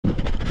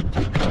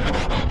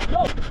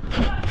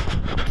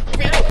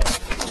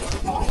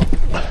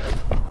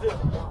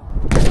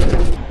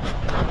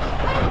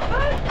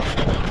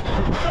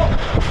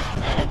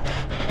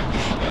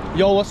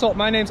Yo, what's up?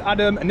 My name's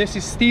Adam and this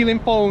is Stealing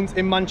Phones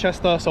in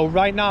Manchester. So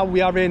right now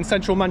we are in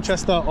central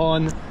Manchester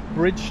on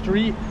Bridge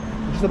Street.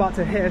 We're just about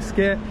to hit a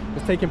skit.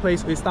 It's taking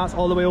place, it starts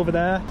all the way over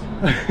there.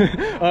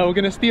 We're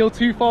gonna steal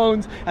 2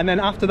 phones and then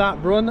after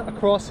that run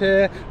across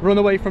here, run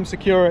away from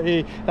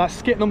security. That's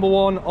skit number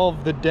 1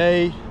 of the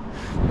day.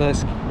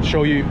 Let's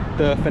show you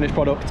the finished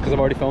product because I've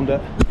already filmed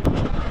it.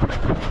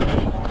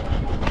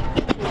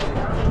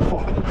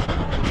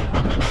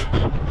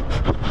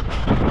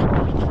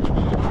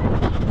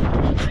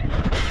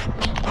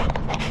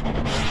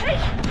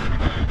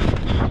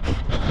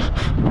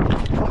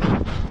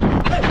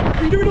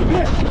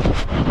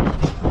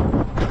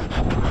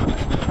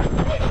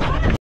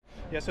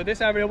 Yeah, so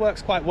this area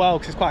works quite well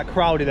because it's quite a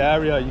crowded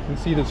area. You can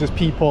see there's just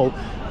people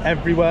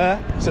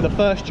everywhere. So the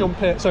first jump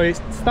hit, so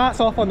it starts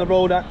off on the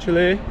road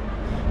actually.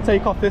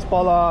 Take off this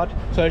bollard,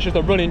 so it's just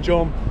a running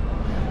jump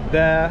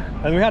there.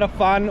 And we had a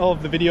fan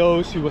of the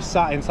videos who was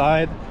sat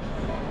inside.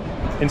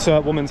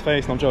 Insert woman's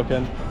face, no I'm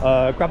joking.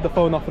 Grab the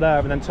phone off of there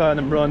and then turn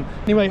and run.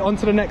 Anyway, on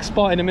to the next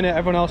spot in a minute.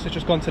 Everyone else has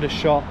just gone to the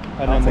shop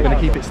and then we're gonna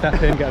keep it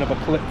stepping, get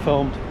another clip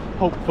filmed.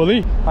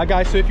 Hopefully. Hi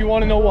guys, so if you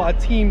want to know what a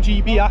Team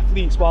GB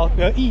athlete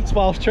eats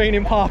whilst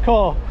training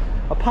parkour,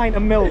 a pint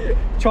of milk,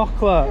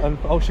 chocolate, and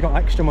oh, she got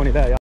extra money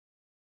there,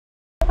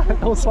 yeah.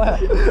 Don't swear,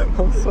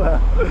 don't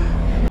swear.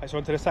 Right, so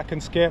on to the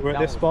second skit, we're at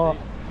this spot.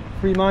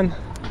 3 man,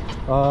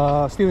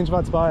 stealing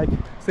Javad's bike,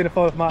 stealing the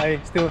phone of Matty,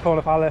 stealing the phone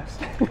of Alice.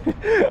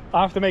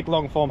 I have to make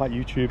long form at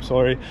YouTube,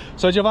 sorry.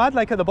 So Javad,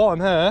 like at the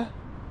bottom here.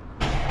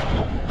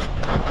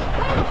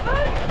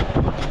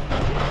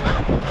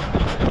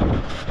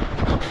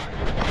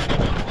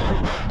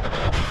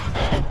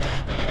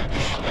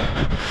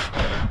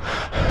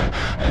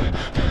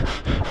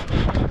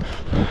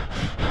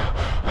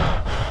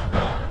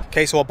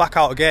 Okay, so we're back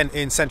out again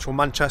in central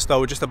Manchester.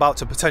 We're just about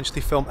to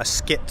potentially film a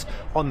skit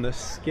on the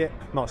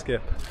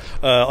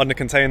on the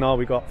container.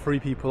 We got 3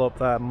 people up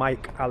there,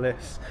 Mike,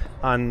 Alice,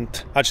 and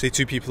actually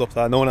 2 people up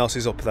there. No one else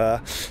is up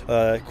there.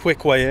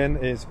 Quick way in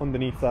is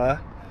underneath there.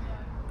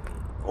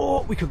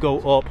 Or we could go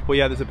up, but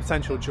yeah, there's a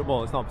potential jump.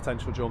 Well, it's not a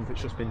potential jump,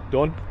 it's just been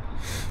done.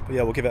 But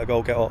yeah, we'll give it a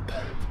go, get up.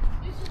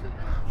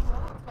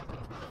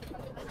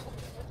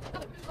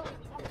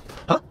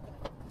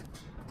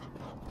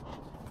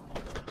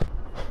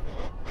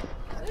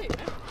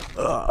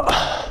 You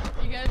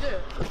gonna do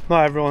it?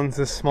 Not everyone's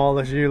as small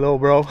as you, little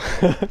bro.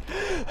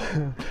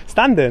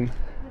 Standing?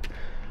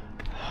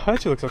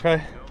 Actually looks okay.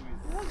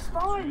 It looks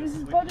fine, this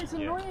is but it's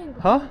annoying.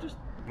 Huh?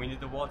 We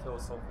need the water or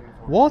something.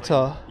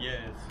 Water? Yes,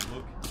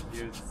 look,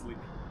 here's sleep.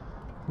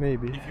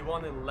 Maybe. If you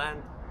want to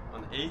land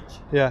on edge,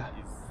 yeah.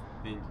 It's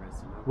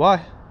dangerous, you know?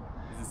 Why?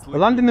 I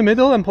land in the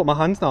middle and put my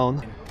hands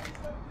down.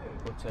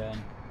 There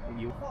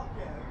you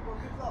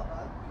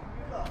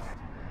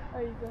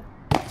go.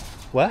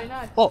 Where? Very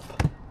nice. Up.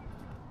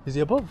 Is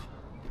he above?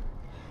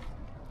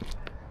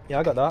 Yeah,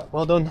 I got that.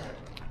 Well done.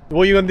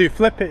 What are you gonna do?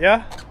 Flip it,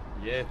 yeah?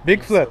 Yeah.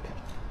 Big flip.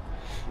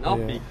 So.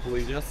 Not big,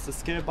 please. Just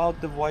scared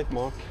about the white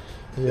mark.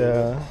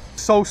 Yeah.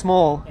 So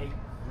small. 8,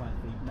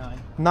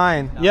 9.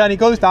 9. Yeah, and he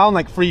goes down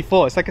like 3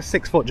 foot. It's like a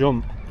 6 foot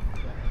jump.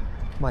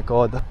 My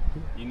God.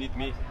 You need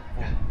me.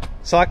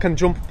 So I can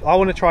jump. I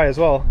want to try as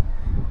well.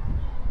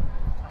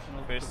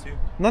 First you.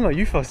 No,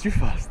 you first. You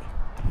first.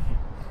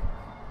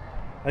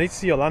 I need to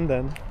see your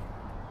landing.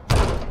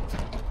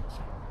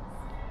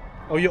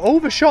 Oh, you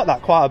overshot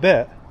that quite a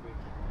bit.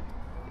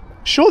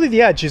 Surely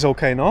the edge is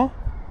okay, no?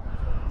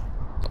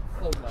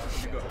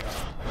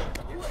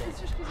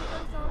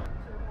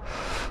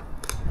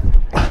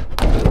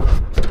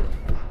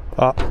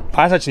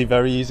 That's actually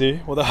very easy.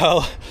 What the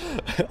hell?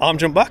 Arm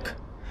jump back?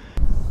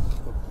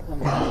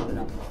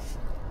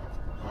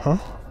 Huh?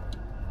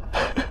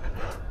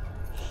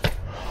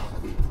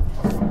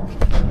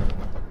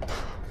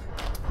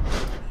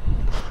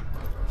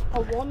 I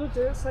want to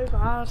do it so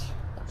bad.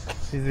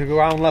 These are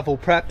ground level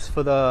preps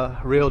for the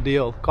real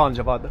deal. Can't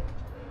Javad.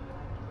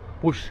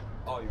 Push.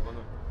 Oh, you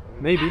wanna?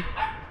 Maybe.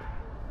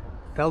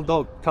 Tell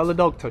the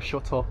dog to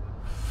shut up.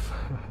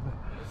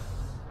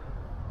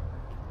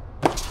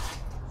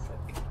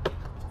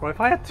 Well,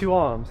 if I had 2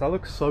 arms, that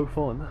looks so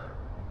fun.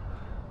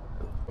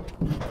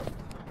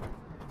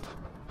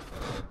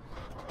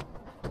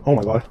 Oh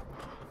my God.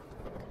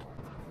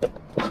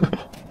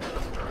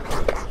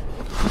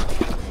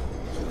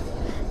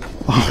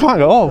 I can't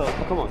go.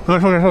 Oh, come on.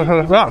 Come.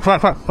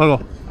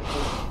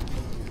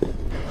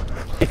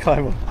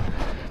 Climb up.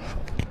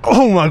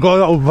 Oh my God,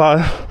 that was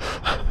bad.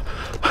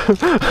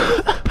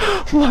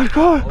 Oh my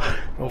God.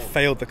 Oh,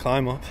 failed the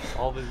climb up.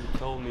 Always you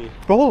told me.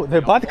 Bro,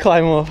 they're bad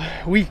climb up.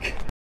 Weak.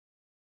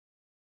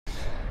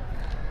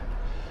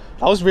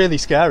 That was really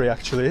scary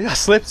actually. I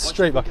slipped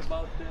straight back.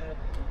 About the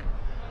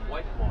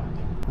white mark?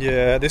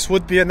 Yeah, this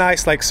would be a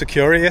nice like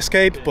security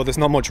escape, but there's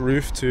not much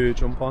roof to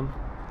jump on.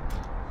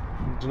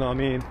 Do you know what I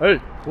mean? Hey,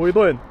 what are you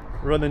doing?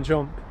 Run and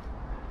jump.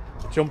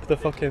 Jump the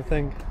fucking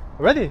thing.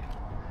 Ready?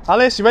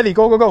 Alice, you ready?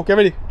 Go, go, go. Get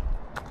ready.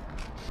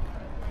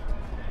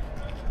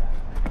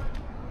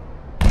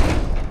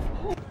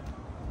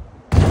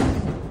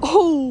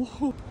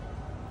 Oh!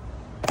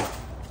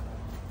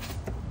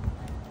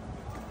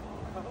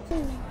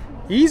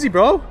 easy,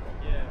 bro.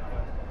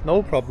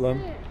 No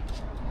problem.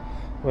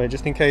 Wait,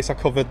 just in case I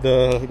covered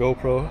the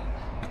GoPro.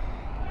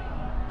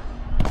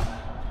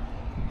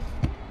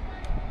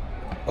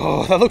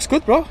 Oh, that looks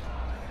good, bro.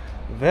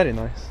 Very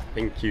nice.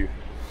 Thank you.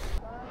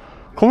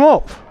 Come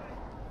up.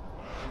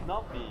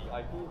 Not me.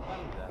 I can't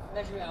find that.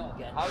 Measure it out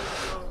again. How is it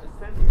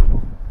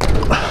essential?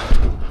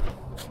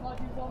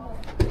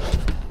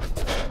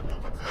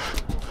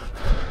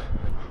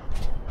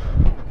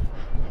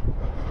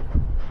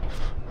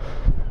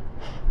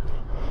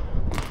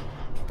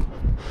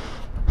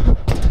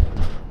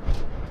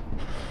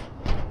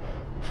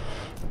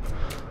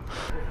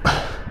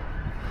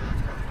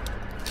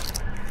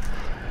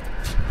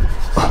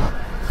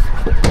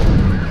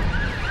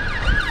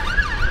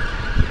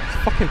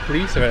 Fucking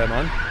police are here,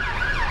 man.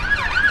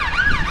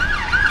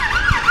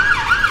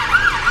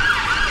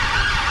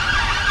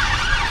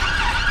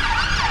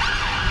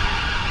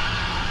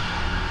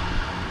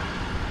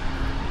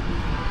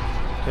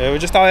 Yeah, we're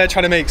just out here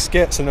trying to make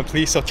skits and the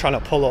police are trying to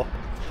pull up.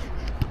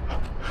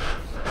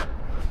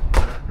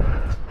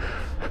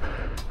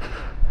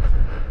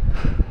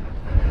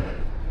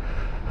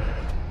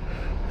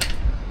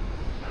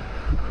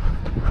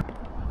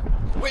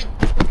 Wait.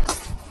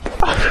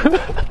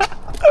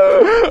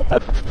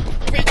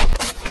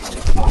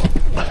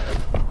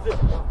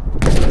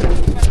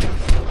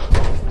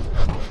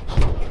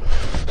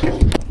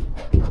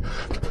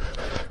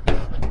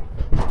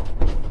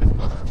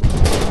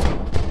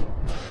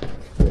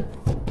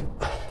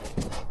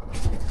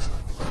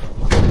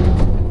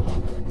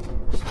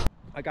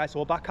 Alright guys, so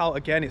we're back out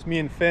again. It's me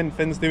and Finn.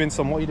 Finn's doing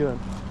some, what are you doing?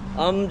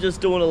 I'm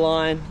just doing a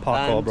line.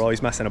 Parkour, bro,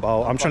 he's messing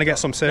about. I'm trying to get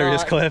some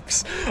serious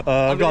clips.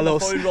 I've got a little...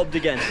 phone robbed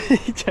again.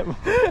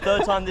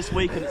 Third time this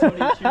week and it's only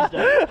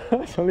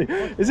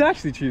Tuesday. It's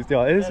actually Tuesday.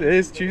 Yeah, it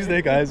is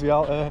Tuesday, guys. We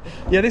out.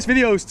 Yeah, this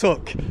video's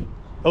took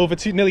over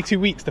nearly 2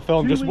 weeks to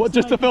film.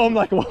 Just to film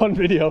like one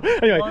video.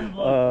 Anyway,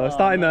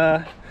 starting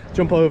there.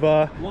 Jump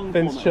over.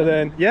 Finn's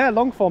chilling. Yeah,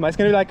 long format. It's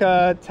gonna be like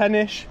a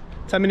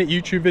 10-minute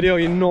YouTube video.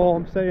 You know what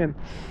I'm saying?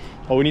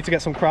 Oh, we need to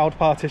get some crowd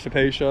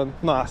participation.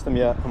 Not asked them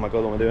yet. Oh my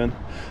god, what am I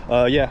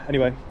doing? Yeah,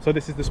 anyway, so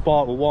this is the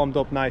spot. We're warmed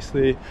up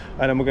nicely,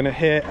 and then we're gonna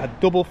hit a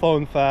double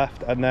phone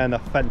theft and then a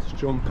fence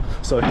jump.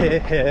 So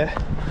here,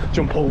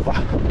 jump over.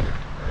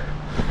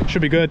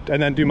 Should be good,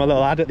 and then do my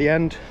little ad at the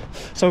end.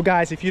 So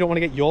guys, if you don't want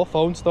to get your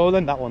phone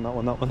stolen, that one. How do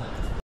you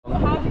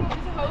want me to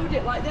hold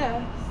it like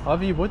this?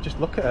 However you would,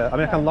 just look at it. I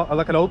mean,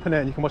 I can open it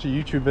and you can watch a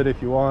YouTube video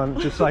if you want.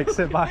 Just like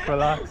sit back,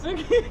 relax.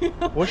 Okay.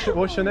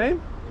 What's your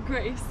name?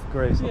 Grace.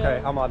 Grace, okay,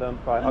 Yeah. I'm Adam.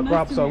 Right, I'll Nice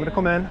grab, to so I'm meet gonna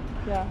come in,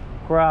 Yeah.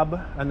 grab,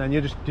 and then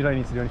you don't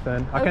need to do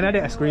anything. I can Okay,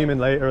 edit a no screaming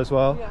later as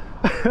well.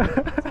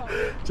 Yeah.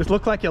 Just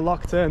look like you're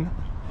locked in.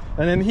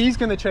 And then he's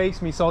gonna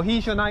chase me, so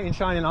he's your knight in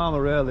shining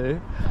armor, really.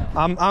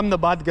 I'm the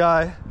bad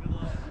guy.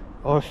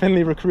 Oh,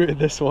 Finley recruited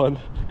this one.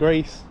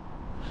 Grace.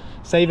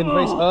 Saving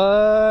Grace.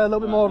 A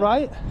little bit more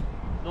right?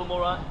 No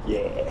more right?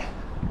 Yeah.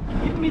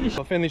 Give me the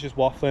So Finley's just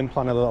waffling,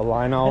 planning a little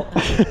line out.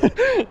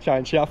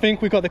 Chatting shit. I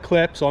think we got the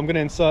clip, so I'm gonna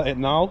insert it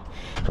now.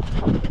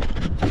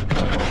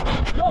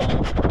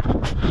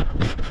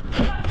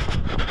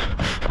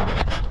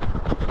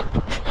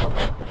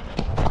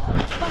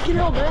 Fucking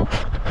hell, man.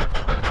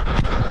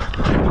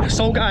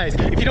 So guys,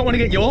 if you don't want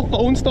to get your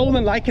phone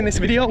stolen like in this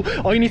video,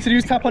 all you need to do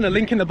is tap on the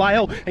link in the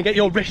bio and get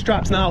your wrist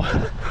straps now.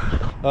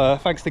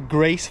 Thanks to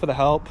Grace for the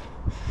help.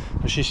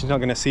 She's not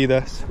gonna see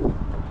this.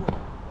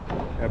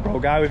 Yeah, bro,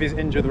 guy with his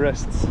injured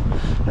wrists.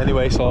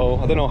 Anyway, so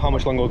I don't know how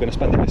much longer we're going to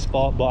spend in this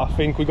spot, but I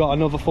think we got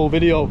another full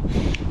video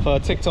for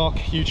TikTok,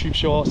 YouTube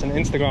Shorts and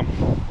Instagram.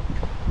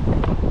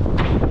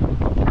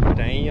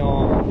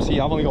 Damn.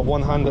 See, I've only got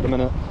one hand at the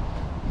minute.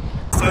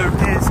 So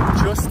it's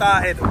just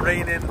started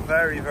raining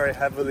very, very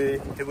heavily.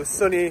 It was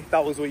sunny,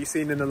 that was what you've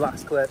seen in the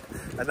last clip.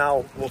 And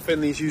now, well,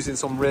 Finley's using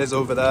some rays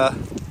over there.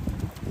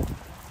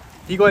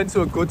 He got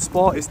into a good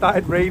spot. It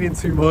started raining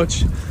too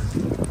much.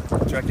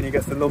 Do you reckon he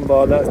gets the number?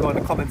 Let us know in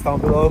the comments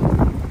down below.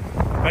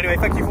 Anyway,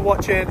 thank you for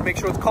watching. Make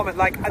sure to comment,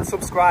 like and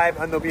subscribe,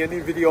 and there'll be a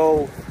new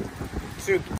video soon.